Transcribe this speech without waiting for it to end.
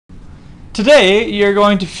Today you're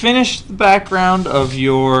going to finish the background of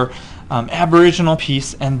your Aboriginal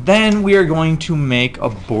piece, and then we are going to make a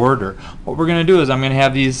border. What we're going to do is I'm going to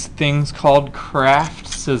have these things called craft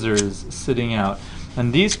scissors sitting out,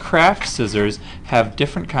 and these craft scissors have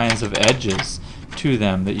different kinds of edges to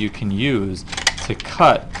them that you can use to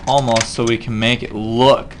cut almost so we can make it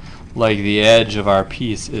look like the edge of our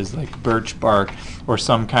piece is like birch bark or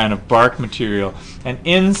some kind of bark material. And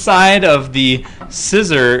inside of the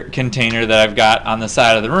scissor container that I've got on the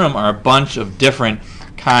side of the room are a bunch of different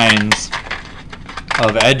kinds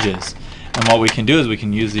of edges. And what we can do is we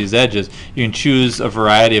can use these edges. You can choose a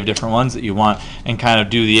variety of different ones that you want and kind of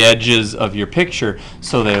do the edges of your picture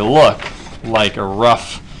so they look like a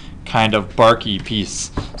rough kind of barky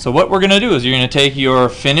piece. So what we're going to do is you're going to take your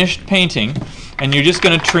finished painting and you're just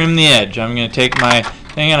going to trim the edge. I'm going to take my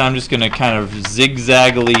thing and I'm just going to kind of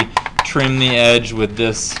zigzaggly trim the edge with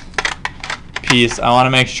this piece. I want to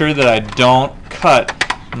make sure that I don't cut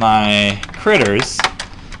my critters,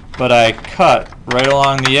 but I cut right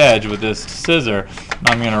along the edge with this scissor.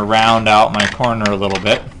 I'm going to round out my corner a little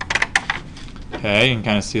bit. Okay, you can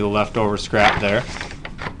kind of see the leftover scrap there.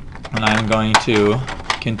 And I'm going to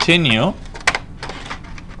continue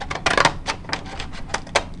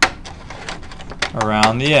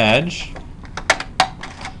around the edge,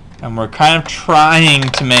 and we're kind of trying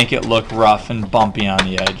to make it look rough and bumpy on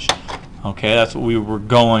the edge. Okay, that's what we were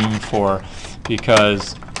going for,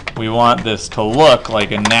 because we want this to look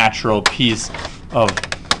like a natural piece of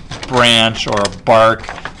branch or bark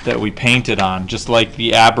that we painted on, just like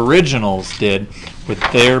the Aboriginals did with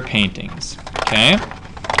their paintings. Okay,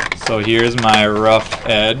 so here's my rough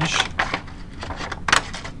edge.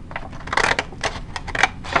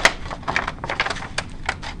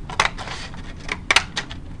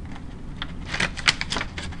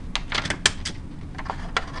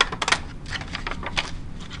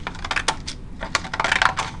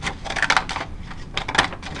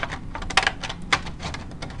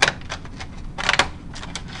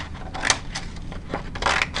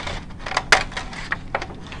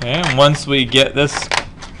 Okay, and once we get this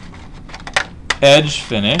edge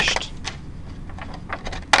finished,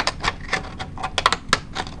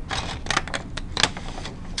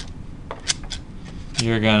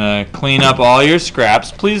 you're going to clean up all your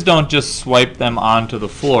scraps. Please don't just swipe them onto the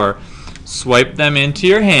floor. Swipe them into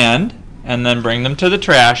your hand and then bring them to the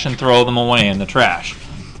trash and throw them away in the trash.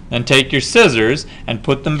 Then take your scissors and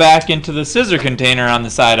put them back into the scissor container on the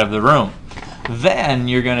side of the room. Then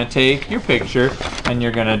you're going to take your picture and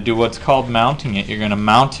you're going to do what's called mounting it. You're going to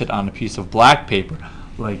mount it on a piece of black paper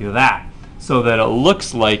like that, so that it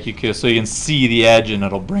looks like you can, so you can see the edge and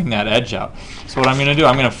it'll bring that edge out. So what I'm going to do,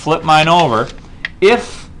 I'm going to flip mine over.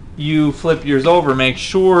 If you flip yours over, make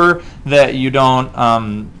sure that you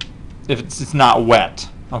don't, if it's not wet.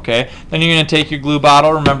 Okay, then you're going to take your glue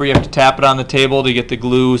bottle. Remember, you have to tap it on the table to get the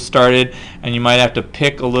glue started, and you might have to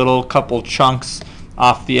pick a couple chunks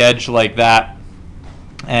off the edge like that,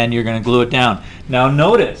 and you're going to glue it down. Now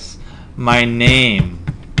notice my name.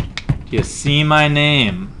 Do you see my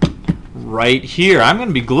name right here? I'm going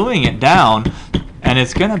to be gluing it down, and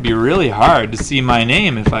it's going to be really hard to see my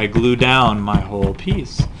name if I glue down my whole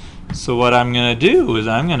piece. So what I'm going to do is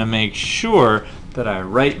I'm going to make sure that I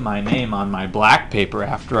write my name on my black paper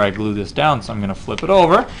after I glue this down. So I'm going to flip it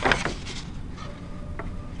over,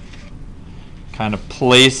 kind of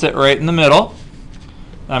place it right in the middle.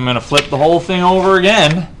 I'm going to flip the whole thing over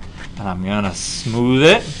again, and I'm going to smooth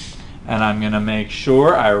it, and I'm going to make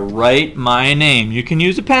sure I write my name. You can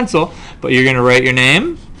use a pencil, but you're going to write your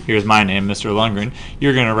name. Here's my name, Mr. Lundgren.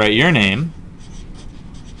 You're going to write your name,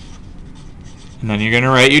 and then you're going to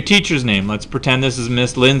write your teacher's name. Let's pretend this is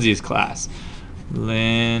Miss Lindsay's class.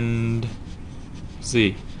 Lindsay.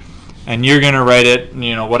 And you're going to write it,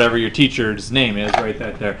 whatever your teacher's name is, write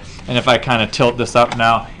that there. And if I kind of tilt this up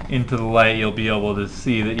now into the light, you'll be able to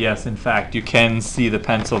see that, yes, in fact, you can see the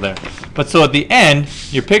pencil there. But so at the end,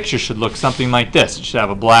 your picture should look something like this. It should have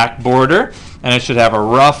a black border, and it should have a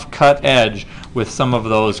rough cut edge with some of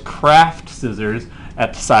those craft scissors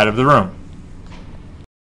at the side of the room.